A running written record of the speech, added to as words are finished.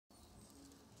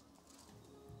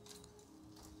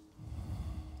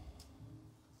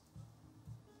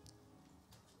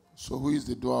So who is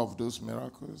the doer of those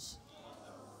miracles?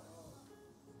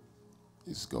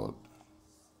 It's God.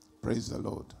 Praise the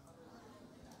Lord.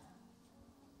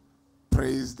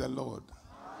 Praise the Lord.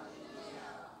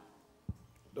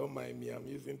 Don't mind me, I'm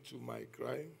using two mic,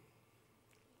 right?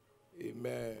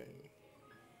 Amen.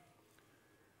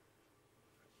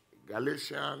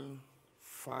 Galatians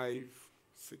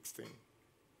 5:16.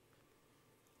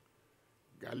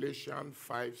 Galatians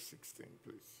 5:16,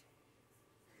 please.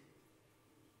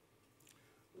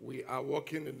 We are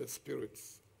walking in the Spirit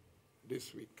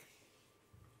this week.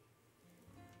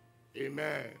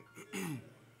 Amen.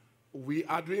 We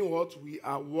are doing what? We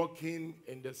are walking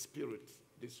in the Spirit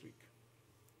this week.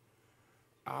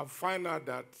 I find out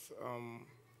that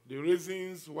the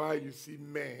reasons why you see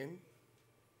men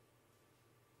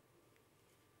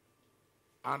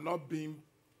are not being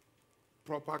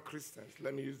proper Christians,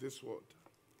 let me use this word.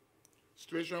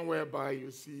 Situation whereby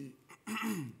you see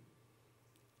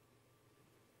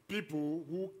people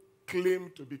who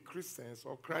claim to be Christians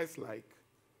or Christ-like,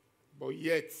 but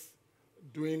yet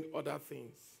doing other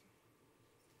things.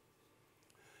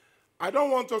 I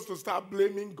don't want us to start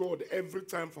blaming God every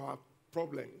time for our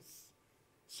problems.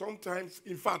 Sometimes,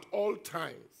 in fact, all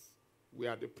times, we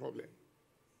are the problem.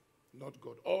 Not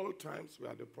God. All times, we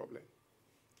are the problem.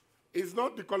 It's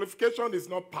not, the qualification is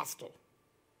not pastor.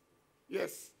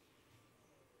 Yes.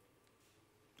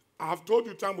 I have told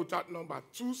you time without number,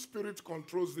 two spirits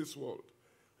controls this world.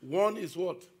 One is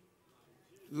what?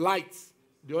 Light.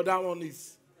 The other one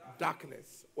is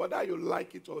darkness. Whether you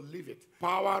like it or leave it.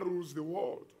 Power rules the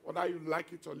world. Whether you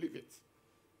like it or leave it.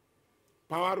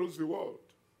 Power rules the world.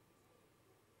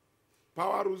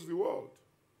 Power rules the world.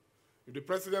 If the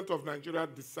president of Nigeria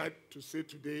decides to say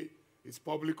today it's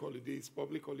public holiday,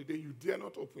 you dare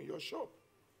not open your shop.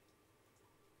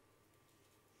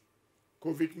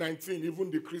 COVID-19,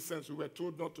 even the Christians who were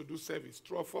told not to do service,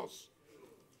 true or false?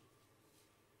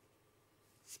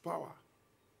 It's power.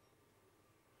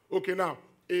 Okay, now,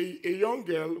 a young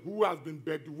girl who has been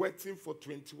bedwetting for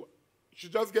 21, she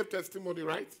just gave testimony,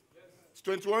 right? Yes. It's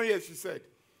 21 years, she said.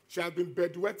 She has been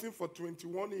bedwetting for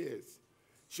 21 years.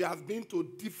 She has been to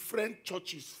different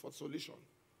churches for solution.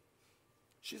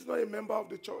 She's not a member of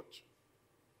the church.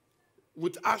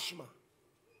 With asthma.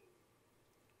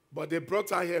 But they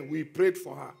brought her here. We prayed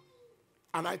for her.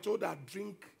 And I told her,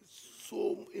 drink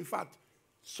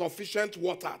sufficient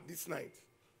water this night.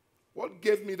 What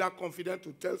gave me that confidence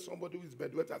to tell somebody who is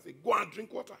bedwetting, I said, go and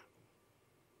drink water.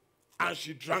 And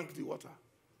she drank the water.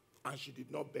 And she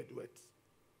did not bedwet.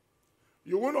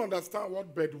 You won't understand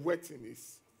what bedwetting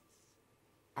is.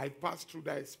 I passed through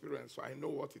that experience, so I know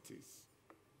what it is.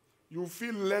 You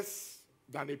feel less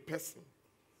than a person,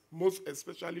 most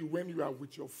especially when you are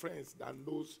with your friends that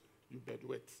knows you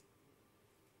bedwet.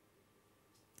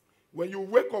 When you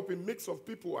wake up in a mix of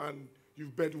people and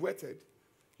you've bedwetted,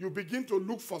 you begin to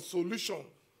look for solution.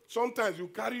 Sometimes you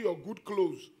carry your good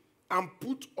clothes and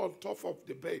put on top of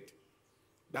the bed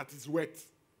that is wet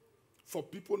for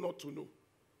people not to know.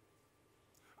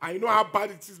 I know how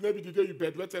bad it is. Maybe the day you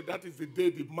bedwetted, that is the day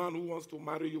the man who wants to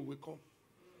marry you will come.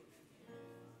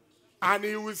 And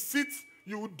he will sit,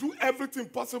 you will do everything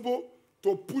possible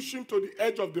to push him to the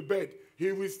edge of the bed.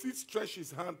 He will still stretch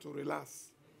his hand to relax.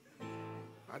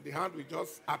 And the hand will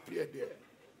just appear there.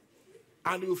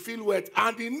 And you feel wet.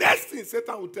 And the next thing,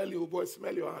 Satan will tell you, oh boy,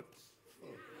 smell your hand.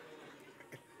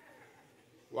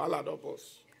 Voila,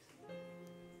 boss.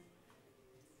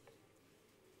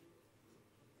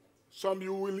 Some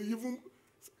you will even,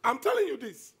 I'm telling you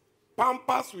this,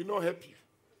 Pampers will not help you.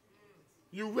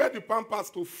 You wear the Pampers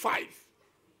to 5.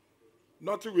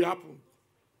 Nothing will happen.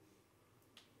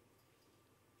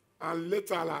 And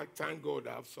later, like, thank God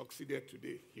I've succeeded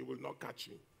today. He will not catch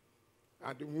me.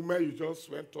 And the moment you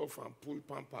just went off and pulled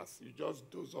Pampers, you just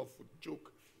doze off with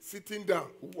joke. Sitting down,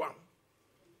 wham.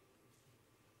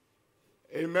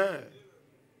 Amen.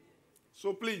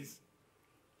 So please,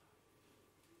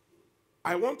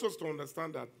 I want us to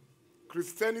understand that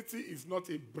Christianity is not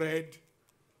a bread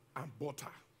and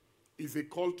butter. It's a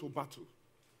call to battle.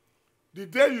 The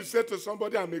day you say to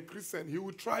somebody, I'm a Christian, he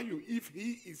will try you. If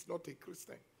he is not a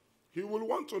Christian, he will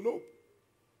want to know.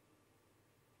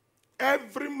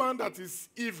 Every man that is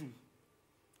evil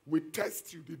will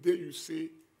test you the day you say,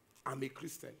 I'm a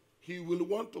Christian. He will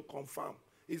want to confirm.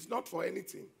 It's not for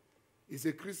anything. He's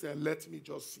a Christian. Let me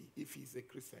just see if he's a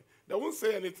Christian. They won't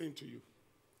say anything to you.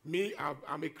 Me,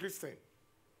 I'm a Christian.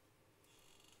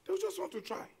 They'll just want to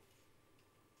try.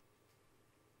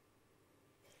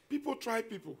 People try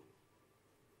people.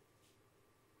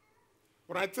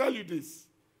 But I tell you this,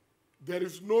 there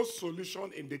is no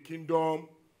solution in the kingdom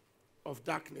of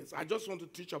darkness. I just want to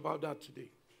teach about that today.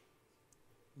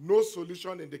 No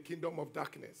solution in the kingdom of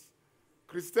darkness.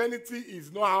 Christianity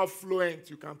is not how fluent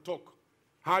you can talk,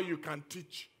 how you can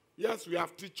teach. Yes, we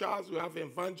have teachers, we have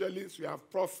evangelists, we have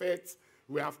prophets,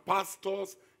 we have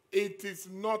pastors. It is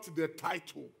not the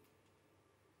title.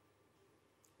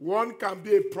 One can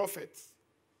be a prophet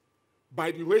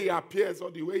by the way he appears or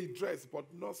the way he dresses, but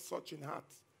not such in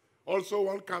heart. Also,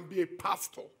 one can be a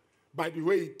pastor by the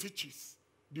way he teaches,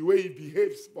 the way he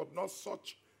behaves, but not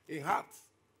such in heart.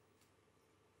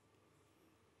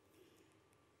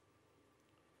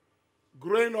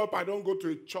 Growing up, I don't go to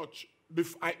a church.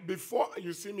 Before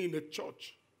you see me in a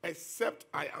church, except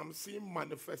I am seeing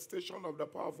manifestation of the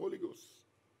power of Holy Ghost.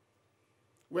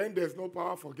 When there's no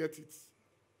power, forget it,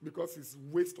 because it's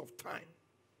waste of time.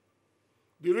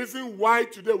 The reason why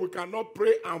today we cannot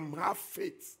pray and have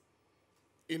faith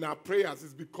in our prayers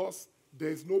is because there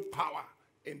is no power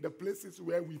in the places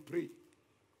where we pray.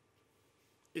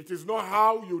 It is not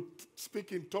how you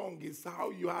speak in tongue, it's how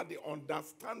you have the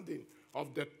understanding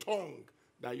of the tongue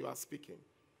that you are speaking.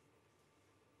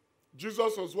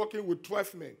 Jesus was working with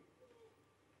 12 men,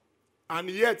 and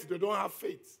yet they don't have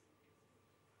faith.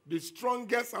 The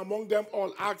strongest among them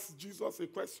all asked Jesus a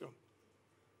question,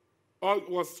 or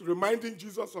was reminding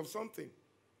Jesus of something.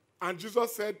 And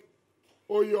Jesus said,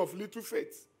 "O ye of little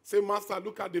faith." Say, "Master,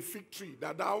 look at the fig tree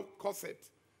that thou cursed. It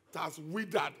has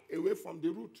withered away from the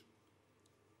root."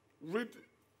 Read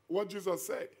what Jesus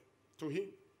said to him.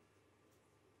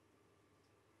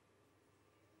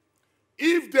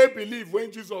 If they believe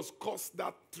when Jesus caused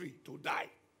that tree to die,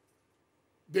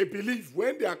 they believe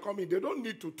when they are coming, they don't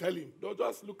need to tell him. They'll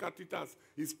just look at it as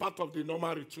it's part of the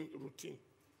normal routine.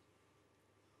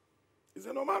 It's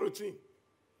a normal routine.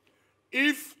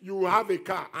 If you have a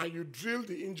car and you drill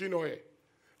the engine oil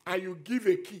and you give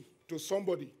a key to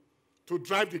somebody to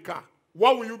drive the car,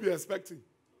 what will you be expecting?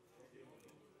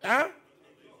 The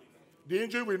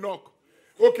engine will knock.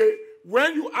 Okay,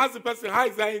 when you ask the person, how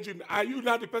is that engine? Are you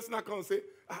not the person that can say,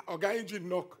 "Okay, engine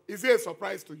knock"? Is it a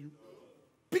surprise to you?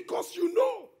 Because you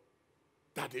know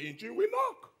that the engine will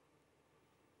knock.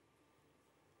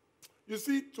 You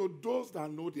see, to those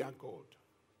that know their God,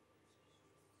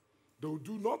 they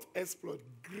do not exploit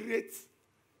great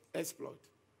exploit.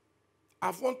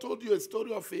 I've once told you a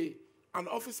story of an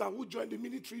officer who joined the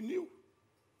military new.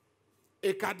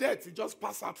 A cadet, he just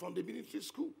passed out from the military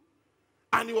school.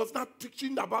 And he was not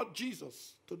teaching about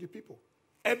Jesus to the people.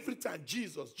 Every time,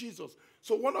 Jesus, Jesus.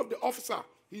 So one of the officers,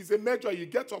 he's a major, he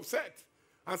gets upset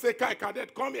and say, "Kai,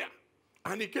 cadet, come here."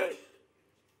 And he came.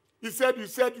 He said, "You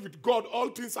said with God all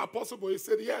things are possible." He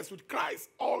said, "Yes, with Christ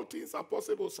all things are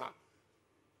possible, sir."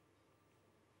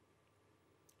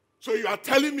 "So you are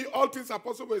telling me all things are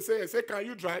possible?" He said, "Can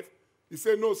you drive?" He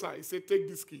said, "No, sir." He said, "Take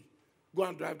this key. Go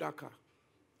and drive that car.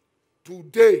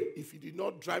 Today, if you did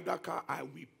not drive that car, I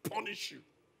will punish you."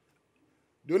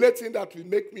 The only thing that will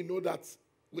make me know that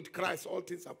with Christ all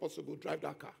things are possible, drive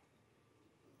that car.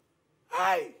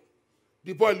 Aye.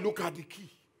 The boy looked at the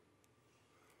key.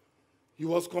 He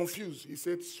was confused. He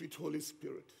said, "Sweet Holy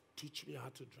Spirit, teach me how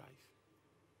to drive."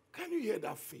 Can you hear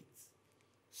that faith?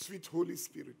 Sweet Holy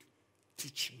Spirit,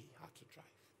 teach me how to drive.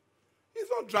 He's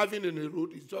not driving in a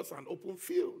road. It's just an open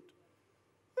field.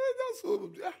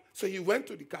 So he went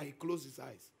to the car. He closed his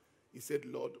eyes. He said,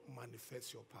 "Lord,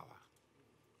 manifest your power.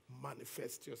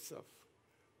 Manifest yourself.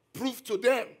 Prove to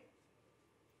them,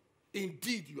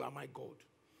 indeed, you are my God."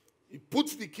 He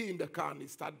puts the key in the car and he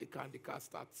starts the car and the car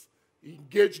starts. He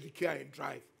engaged the car and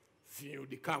drive.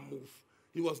 The car moved.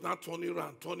 He was now turning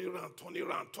around.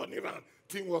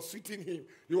 Thing was sitting him.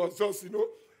 He was just,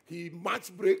 he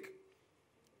match brake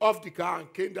off the car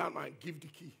and came down and gave the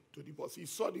key to the boss. He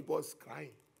saw the boss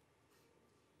crying.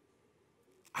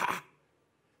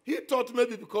 He thought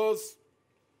maybe because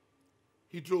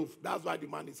he drove, that's why the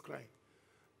man is crying.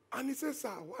 And he said, "Sir,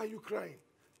 why are you crying?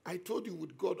 I told you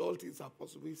with God all things are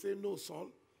possible." He said, "No,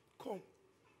 son, come.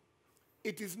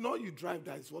 It is not you drive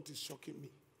that is what is shocking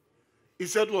me." He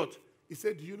said, "What?" He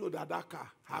said, "Do you know that that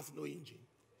car has no engine?"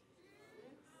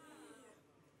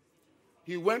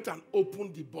 He went and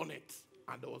opened the bonnet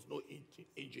and there was no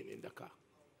engine in the car.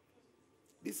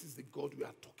 This is the God we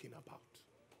are talking about.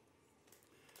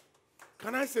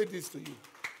 Can I say this to you?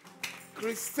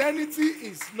 Christianity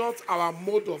is not our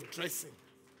mode of dressing.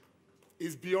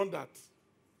 It's beyond that.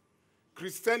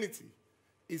 Christianity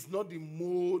is not the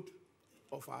mode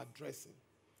of our dressing.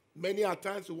 Many a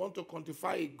times we want to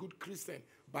quantify a good Christian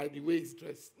by the way he's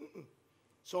dressed.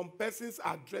 Some persons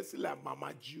are dressing like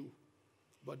Mama Jew,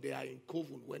 but they are in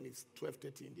Coven when it's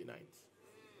 12:30 in the night.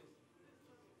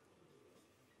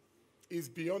 It's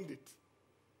beyond it.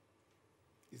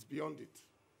 It's beyond it.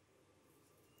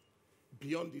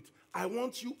 beyond it. I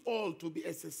want you all to be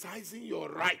exercising your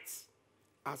rights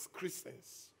as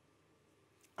Christians.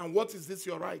 And what is this,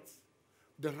 your right?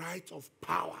 The right of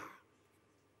power.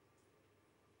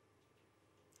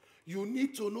 You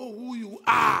need to know who you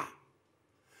are.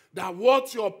 That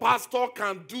what your pastor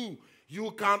can do,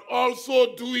 you can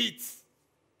also do it.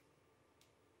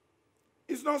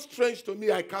 It's not strange to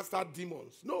me I cast out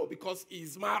demons. No, because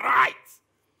it's my right.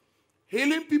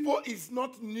 Healing people is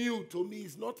not new to me.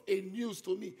 It's not a news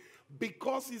to me.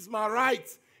 Because it's my right.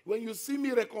 When you see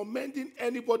me recommending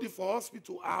anybody for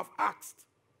hospital, I have asked,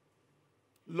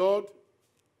 Lord,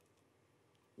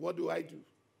 what do I do?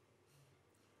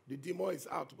 The demon is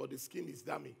out, but the skin is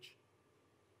damaged.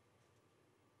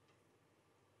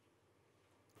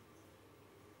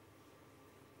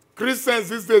 Christians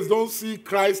these days don't see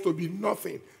Christ to be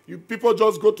nothing. People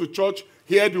just go to church,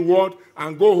 hear the word,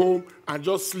 and go home and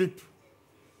just sleep.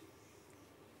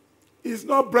 It's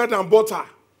not bread and butter.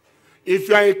 If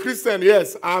you are a Christian,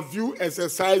 yes, have you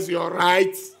exercised your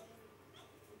rights?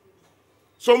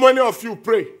 So many of you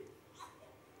pray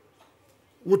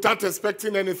without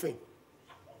expecting anything.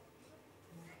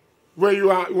 When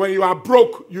you are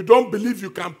broke, you don't believe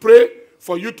you can pray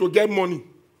for you to get money.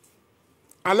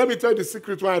 And let me tell you the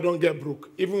secret why I don't get broke,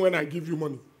 even when I give you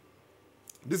money.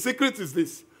 The secret is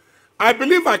this. I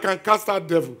believe I can cast out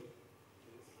devil.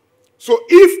 So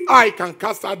if I can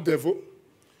cast out devil,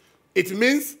 it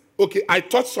means, okay, I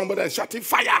touch somebody and shouting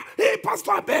fire. Hey,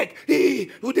 Pastor, I beg. Hey,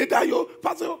 who did that, yo?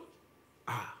 Pastor.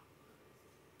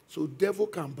 So devil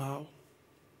can bow.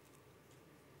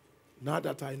 Now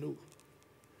that I know.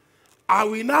 I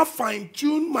will now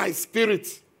fine-tune my spirit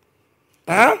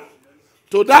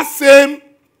to that same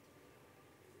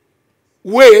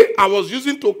way I was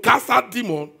using to cast out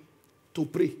demon to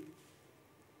pray.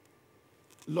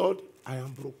 Lord, I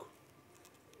am broke.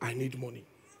 I need money.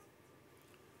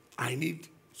 I need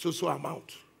so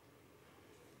amount.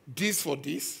 This for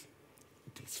this,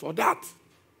 this for that.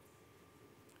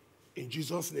 In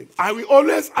Jesus' name. I will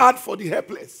always add for the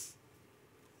helpless.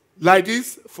 Like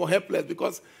this for helpless,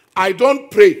 because I don't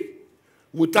pray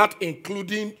without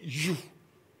including you.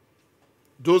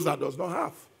 Those that does not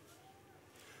have.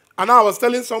 And I was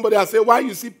telling somebody, I said, why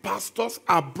you see pastors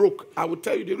are broke? I will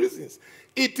tell you the reasons.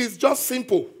 It is just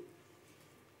simple.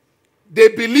 They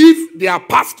believe they are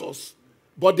pastors,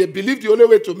 but they believe the only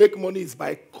way to make money is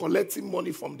by collecting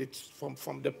money from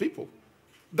the people.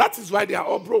 That is why they are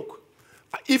all broke.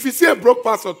 If you see a broke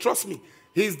pastor, trust me,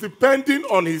 he is depending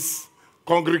on his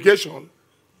congregation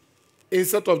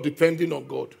instead of depending on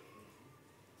God.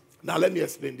 Now let me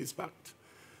explain this fact.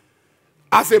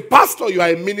 As a pastor, you are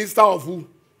a minister of who?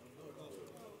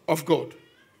 Of God.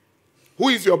 Who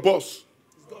is your boss?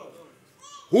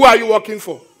 Who are you working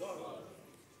for?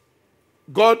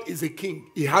 God is a king.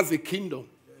 He has a kingdom.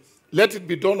 Let it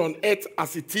be done on earth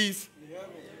as it is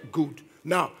good.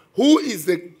 Now, who is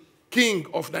the king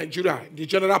of Nigeria? The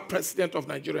general president of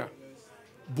Nigeria?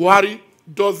 Buhari.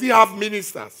 Does he have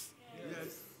ministers?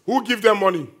 Yes. Who give them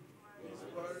money?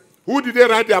 Yes. Who did they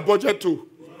write their budget to?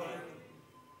 Yes.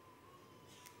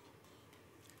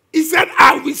 He said,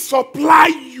 I will supply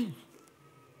you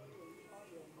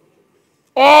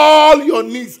all your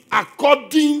needs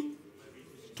according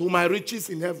to my riches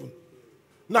in heaven.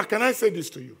 Now, can I say this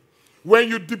to you? When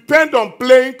you depend on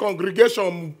playing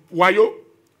congregation wayo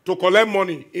to collect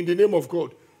money in the name of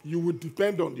God, you will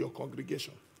depend on your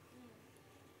congregation.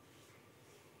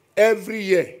 Every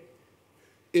year,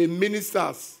 a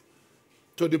ministers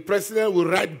to the president will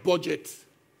write budget,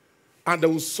 and they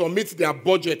will submit their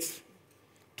budget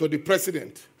to the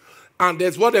president. And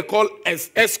there's what they call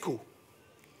ESCO,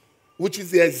 which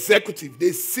is the executive.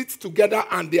 They sit together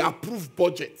and they approve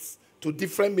budgets to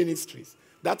different ministries.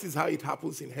 That is how it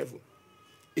happens in heaven.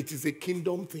 It is a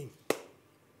kingdom thing.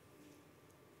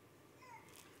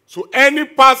 So any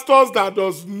pastors that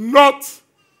does not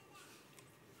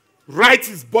write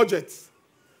his budget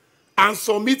and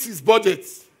submit his budget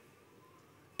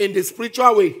in the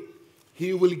spiritual way,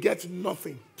 he will get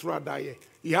nothing throughout that year.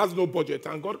 He has no budget,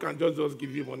 and God can just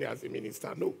give you money as a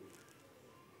minister. No.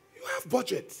 You have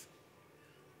budget.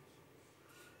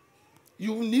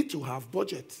 You need to have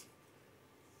budget.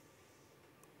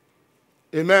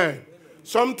 Amen.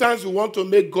 Sometimes we want to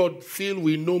make God feel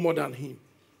we know more than him.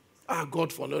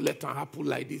 God for no let it happen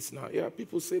like this now. Yeah,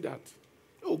 people say that.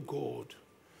 Oh, God.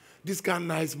 This kind of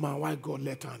nice man, why God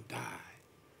let him die?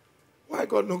 Why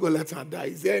God not going to let him die?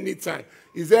 Is there any time?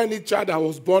 Is there any child that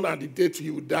was born and the date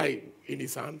he would die in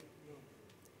his hand?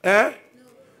 No. No.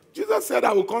 Jesus said,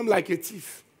 I will come like a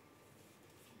thief.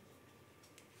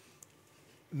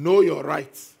 Know your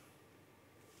rights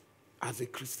as a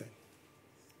Christian.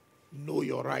 Know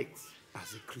your rights.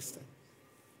 as a Christian.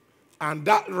 And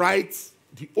that right,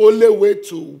 the only way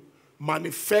to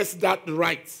manifest that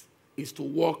right is to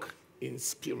walk in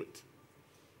spirit.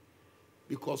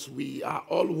 Because we are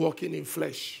all walking in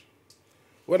flesh.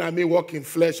 When I mean walk in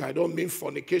flesh, I don't mean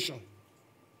fornication.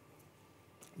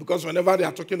 Because whenever they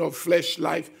are talking of flesh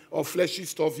life or fleshy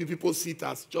stuff, you people see it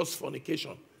as just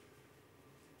fornication.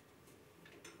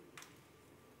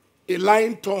 A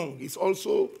lying tongue is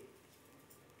also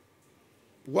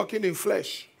walking in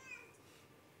flesh.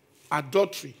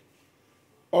 Adultery,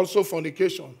 also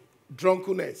fornication,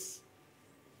 drunkenness.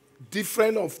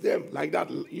 Different of them like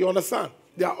that. You understand?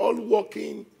 They are all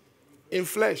walking in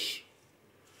flesh.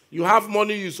 You have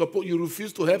money, you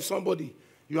refuse to help somebody.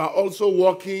 You are also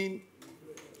walking.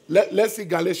 Let's see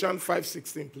Galatians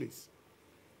 5:16, please.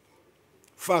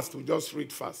 Fast, we just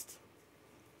read fast.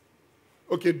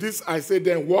 Okay, this I say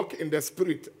then, walk in the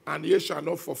spirit, and ye shall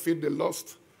not fulfill the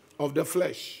lust of the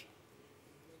flesh.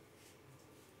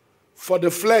 For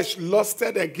the flesh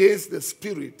lusted against the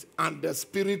spirit, and the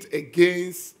spirit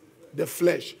against the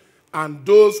flesh. And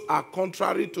those are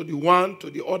contrary to the one, to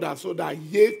the other, so that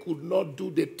ye could not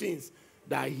do the things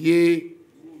that ye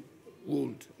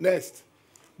would. Next.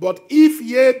 But if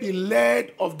ye be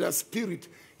led of the spirit,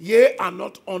 ye are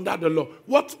not under the law.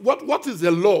 What is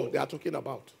the law they are talking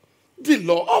about? The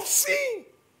law of sin.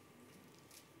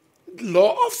 The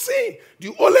law of sin.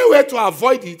 The only way to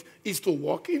avoid it is to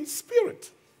walk in spirit.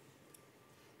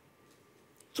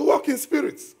 To walk in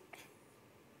spirit.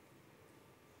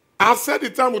 I've said the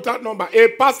time without number. A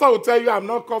pastor will tell you, I'm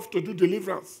not called to do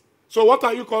deliverance. So what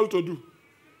are you called to do?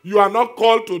 You are not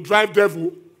called to drive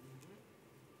devil.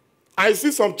 I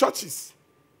see some churches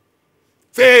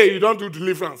say, hey, you don't do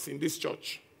deliverance in this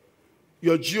church.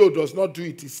 Your GO does not do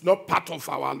it. It's not part of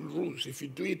our rules. If you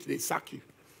do it, they sack you.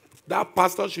 That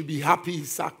pastor should be happy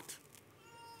he's sacked.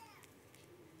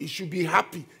 He should be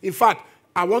happy. In fact,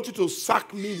 I want you to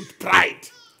sack me with pride.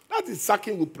 That is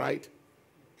sacking with pride.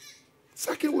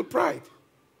 Sacking with pride.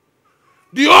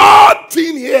 The whole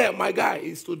thing here, my guy,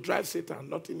 is to drive Satan,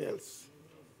 nothing else.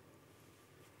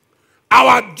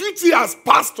 Our duty as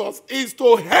pastors is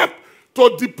to help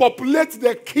to depopulate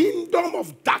the kingdom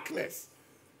of darkness.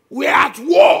 We're at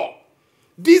war.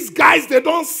 These guys, they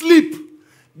don't sleep.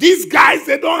 These guys,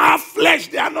 they don't have flesh.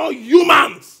 They are not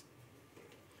humans.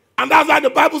 And that's why the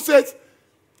Bible says,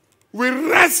 we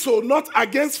wrestle not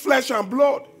against flesh and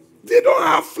blood. They don't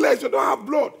have flesh. They don't have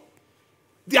blood.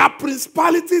 They are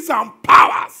principalities and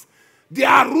powers. They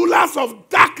are rulers of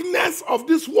darkness of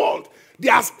this world. They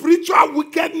are spiritual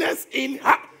wickedness in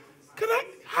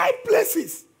high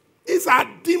places. These are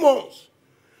demons.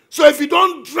 So if you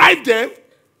don't drive them,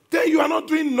 then you are not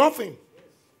doing nothing.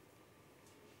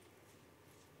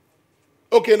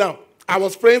 Okay, now, I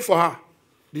was praying for her.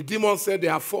 The demon said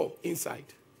there are 4 inside.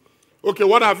 Okay,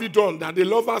 what have you done that they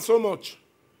love her so much?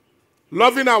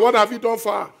 Loving her, what have you done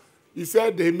for her? He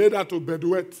said they made her to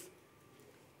bedwet.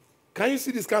 Can you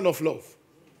see this kind of love?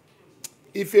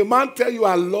 If a man tell you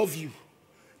I love you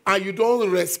and you don't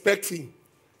respect him,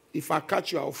 if I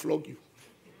catch you, I'll flog you.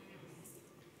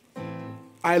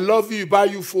 I love you, buy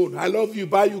you phone. I love you,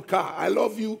 buy you car. I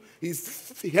love you,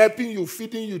 he's helping you,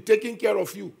 feeding you, taking care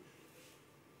of you.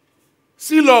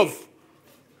 See love.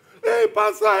 Hey,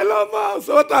 pastor, I love her.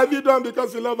 So what have you done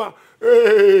because you love her?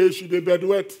 Hey, she did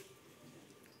bedwet.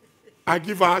 I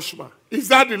give her asthma. Is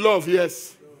that the love?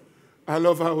 Yes. I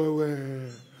love her.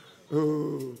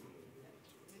 Oh.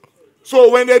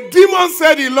 So when the demon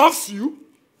said he loves you,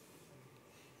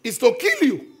 it's to kill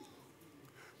you.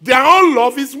 Their own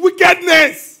love is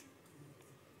wickedness.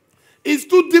 It's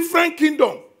 2 different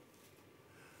kingdoms.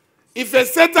 If a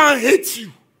Satan hates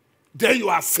you, then you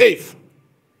are safe.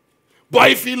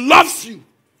 But if he loves you,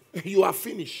 you are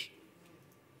finished.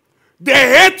 They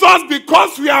hate us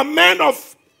because we are men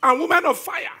of and women of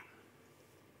fire.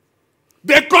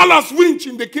 They call us winch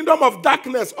in the kingdom of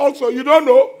darkness also. You don't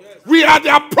know? Yes. We are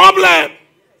their problem.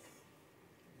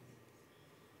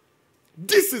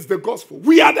 This is the gospel.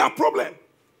 We are their problem.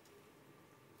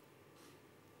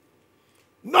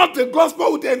 Not the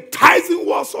gospel with the enticing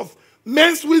words of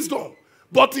men's wisdom,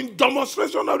 but in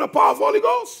demonstration of the power of Holy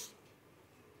Ghost.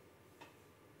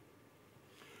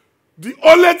 The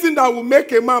only thing that will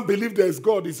make a man believe there is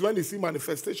God is when he sees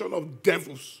manifestation of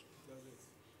devils.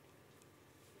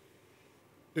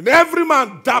 Then every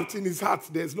man doubts in his heart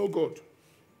there is no God.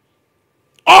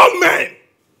 All men,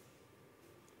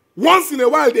 once in a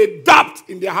while, they doubt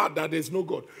in their heart that there is no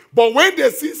God. But when they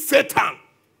see Satan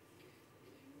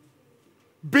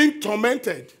being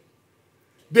tormented,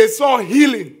 they saw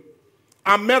healing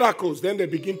and miracles, then they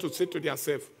begin to say to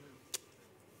themselves,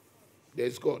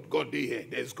 there's God. God, they here.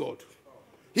 There's God.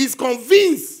 He's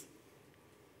convinced.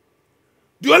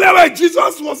 The only way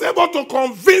Jesus was able to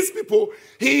convince people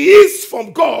he is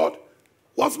from God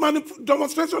was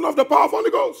demonstration of the power of Holy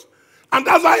Ghost. And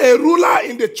that's why a ruler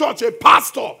in the church, a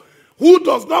pastor who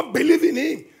does not believe in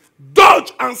him,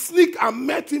 dodge and sneak and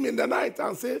met him in the night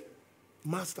and say,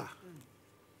 Master,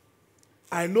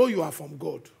 I know you are from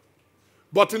God.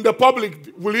 But in the public,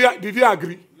 did he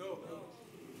agree? No.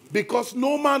 Because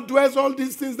no man does all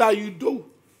these things that you do,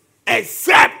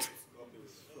 except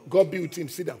God be with him.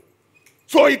 Sit down.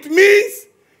 So it means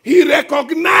he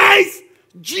recognized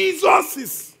Jesus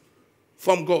is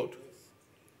from God.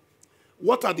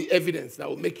 What are the evidence that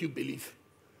will make you believe?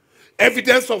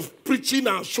 Evidence of preaching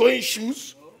and showing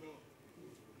shoes?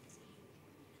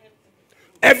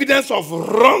 Evidence of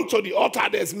run to the altar,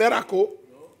 there's miracle?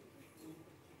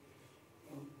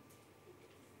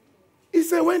 He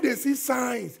said when they see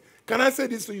signs, can I say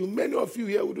this to you? Many of you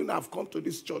here wouldn't have come to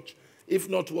this church if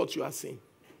not what you are seeing.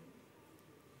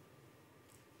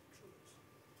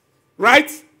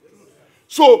 Right?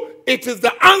 So it is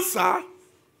the answer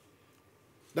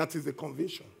that is the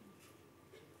conviction.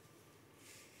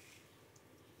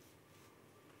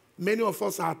 Many of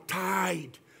us are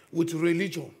tied with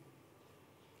religion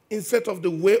instead of the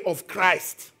way of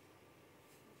Christ.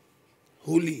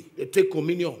 Holy, they take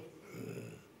communion.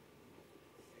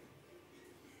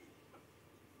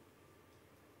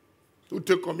 Who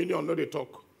take communion, no they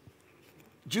talk.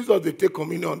 Jesus, they take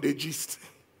communion, they gist.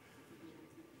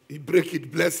 He break it,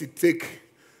 bless it, take.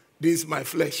 This is my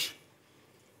flesh.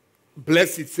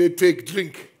 Bless it, say, take,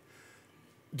 drink.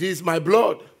 This is my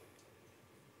blood.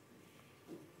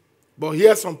 But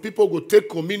here some people go take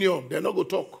communion, they're not going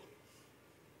to talk.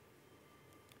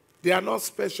 They are not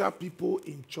special people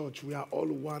in church. We are all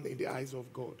one in the eyes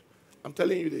of God. I'm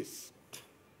telling you this.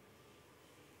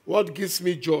 What gives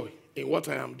me joy in what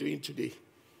I am doing today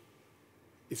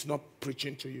is not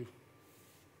preaching to you.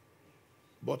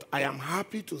 But I am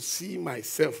happy to see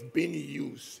myself being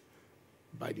used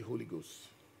by the Holy Ghost.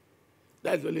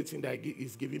 That's the only thing that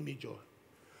is giving me joy.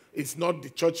 It's not the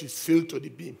church is filled to the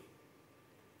beam.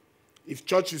 If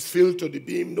church is filled to the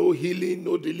beam, no healing,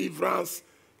 no deliverance,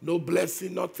 no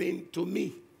blessing, nothing to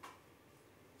me.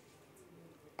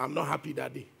 I'm not happy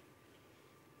that day.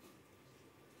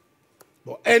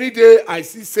 But any day I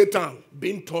see Satan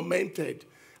being tormented,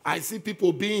 I see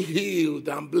people being healed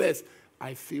and blessed,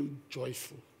 I feel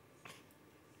joyful.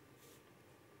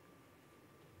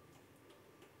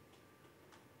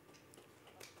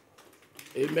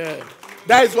 Amen.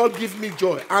 That is what gives me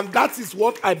joy. And that is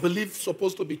what I believe is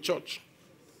supposed to be church.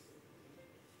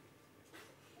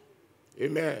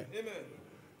 Amen. Amen.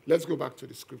 Let's go back to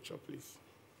the scripture, please.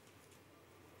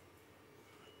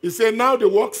 He said, now the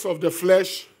works of the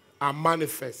flesh are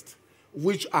manifest,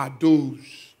 which are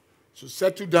those. So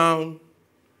settle down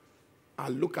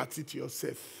and look at it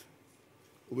yourself.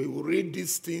 We will read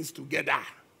these things together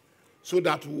so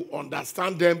that we will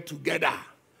understand them together.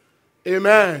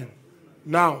 Amen.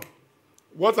 Now,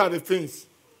 what are the things?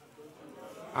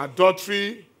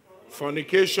 Adultery,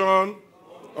 fornication,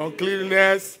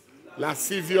 uncleanness,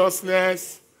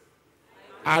 lasciviousness,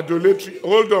 idolatry.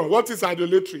 Hold on. What is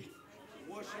idolatry?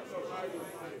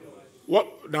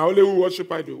 What? Now only who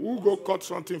worship idol. Who go cut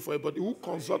something for anybody? Who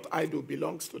consult idol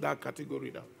belongs to that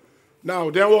category now.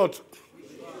 Now, then what?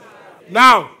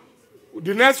 Now,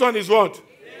 the next one is what?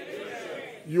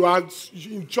 You are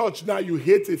in church now, you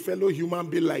hate a fellow human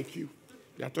being like you.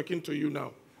 They are talking to you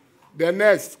now. The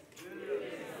next.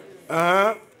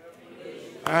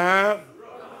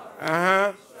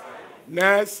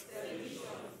 Next.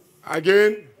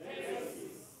 Again.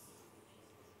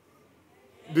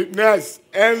 The next.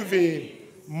 Envy,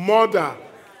 murder,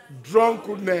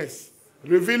 drunkenness,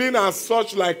 revealing as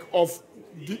such like of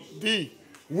thee,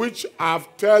 which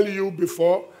I've tell you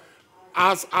before,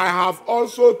 as I have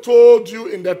also told you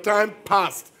in the time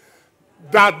past,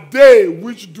 that they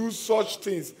which do such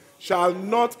things shall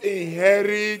not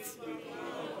inherit.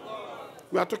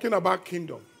 We are talking about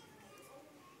kingdom.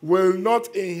 Will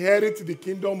not inherit the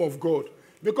kingdom of God.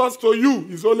 Because to you,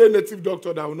 it's only a native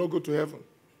doctor that will not go to heaven.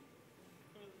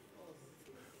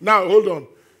 Now, hold on.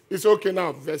 It's okay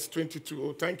now, verse 22.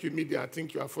 Oh, thank you, media. I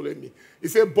think you are following me. He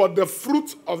said, but the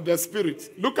fruit of the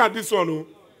Spirit. Look at this one, oh,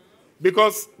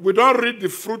 because we don't read the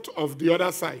fruit of the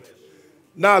other side.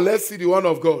 Now, let's see the one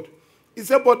of God. He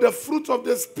said, but the fruit of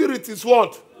the Spirit is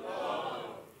what? Love.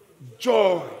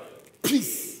 Joy.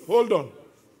 Peace. Hold on.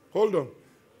 Hold on.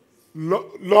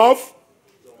 Love.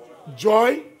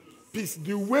 Joy. Peace.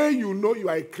 The way you know you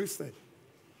are a Christian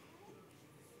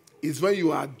is when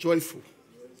you are joyful.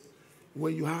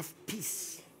 When you have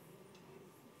peace.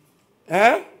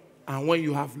 And when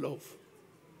you have love.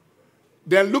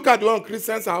 Then look at the one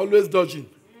Christians are always dodging.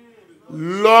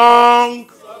 Long.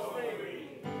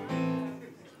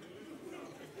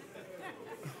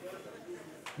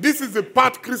 This is the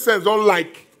part Christians don't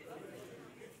like.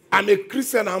 I'm a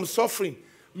Christian, I'm suffering.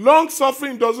 Long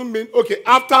suffering doesn't mean, okay,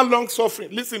 after long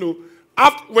suffering, listen,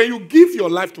 when you give your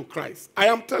life to Christ, I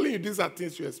am telling you, these are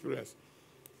things you experience.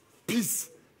 Peace,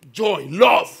 joy,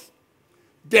 love.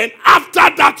 Then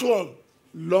after that one,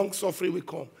 long suffering will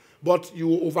come. But you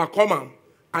will overcome them.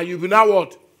 And you will now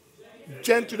what?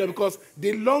 Gentle, because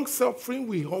the long suffering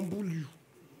will humble you.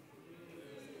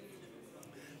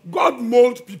 God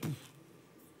molds people.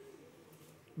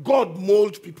 God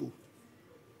molds people.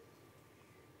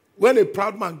 When a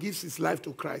proud man gives his life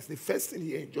to Christ, the first thing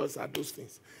he enjoys are those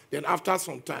things. Then after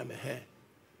some time,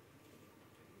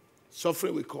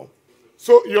 suffering will come.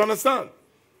 So you understand?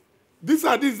 These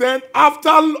are these. Then after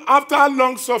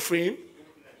long suffering,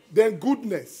 then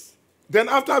goodness. Then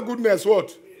after goodness,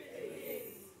 what?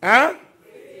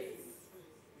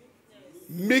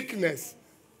 Meekness,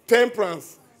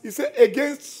 temperance. He said,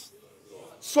 against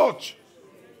such,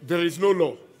 there is no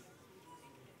law.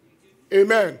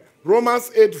 Amen.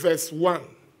 Romans 8 verse 1.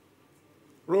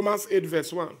 Romans 8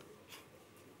 verse 1.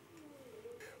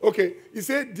 Okay, he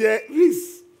said, there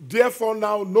is therefore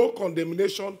now no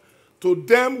condemnation to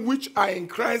them which are in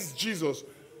Christ Jesus,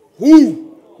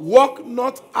 who walk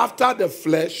not after the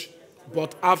flesh,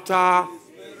 but after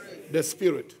the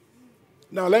Spirit.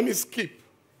 Now let me skip.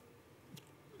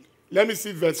 Let me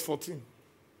see verse 14.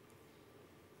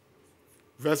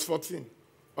 Verse 14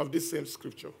 of this same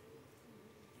scripture.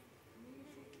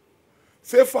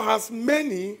 Say, for as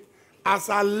many as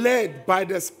are led by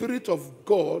the Spirit of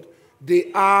God,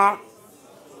 they are.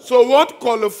 So what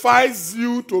qualifies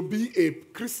you to be a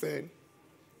Christian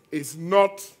is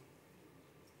not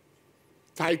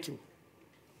title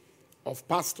of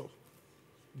pastor,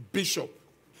 bishop.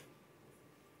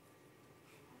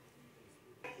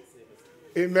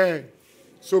 Amen.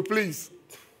 So please,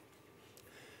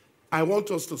 I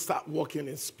want us to start walking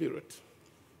in spirit.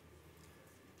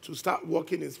 To start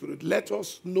walking in spirit. Let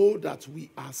us know that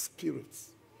we are spirits.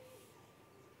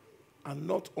 And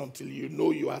not until you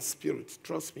know you are spirit.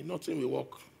 Trust me, nothing will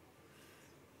work.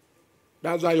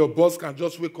 That's why your boss can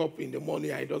just wake up in the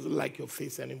morning and he doesn't like your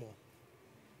face anymore.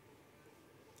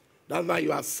 That's why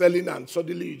you are selling and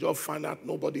suddenly you just find out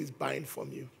nobody's buying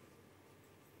from you.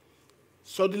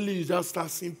 Suddenly you just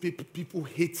start seeing people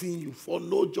hating you for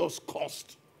no just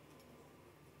cost.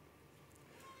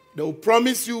 They will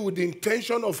promise you with the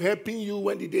intention of helping you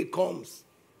when the day comes.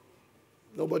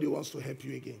 Nobody wants to help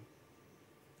you again.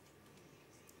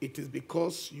 It is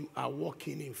because you are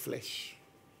walking in flesh.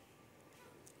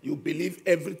 You believe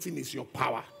everything is your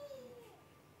power.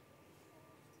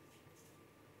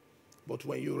 But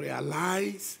when you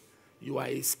realize you are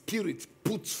a spirit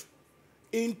put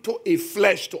into a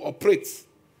flesh to operate,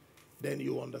 then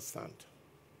you understand.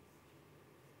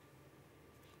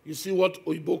 You see what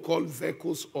Oyibo call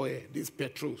Vekos oil, this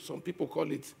petrol. Some people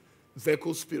call it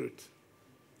Veko spirit.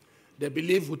 They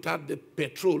believe without the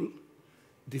petrol,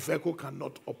 the vehicle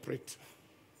cannot operate.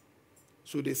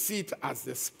 So they see it as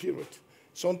the spirit,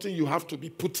 something you have to be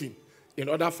putting in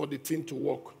order for the thing to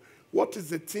work. What is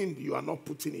the thing you are not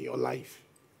putting in your life?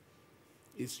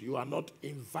 Is you are not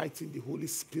inviting the Holy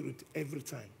Spirit every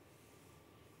time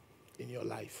in your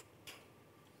life.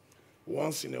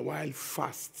 Once in a while,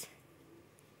 fast.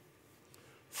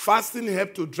 Fasting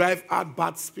helps to drive out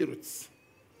bad spirits.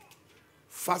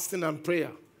 Fasting and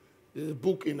prayer. There's a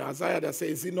book in Isaiah that says,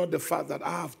 is it not the fast that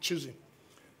I have chosen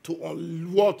to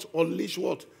unleash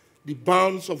what? The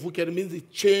bounds of wickedness, means the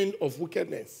chain of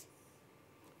wickedness.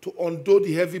 To undo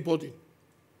the heavy burden.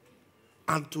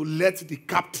 And to let the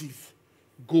captive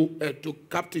go, to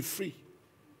captive free.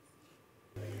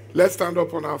 Let's stand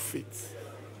up on our feet.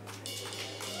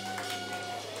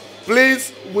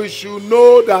 Please, we should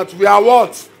know that we are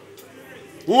what?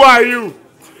 Who are you?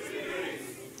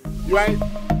 You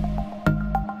are.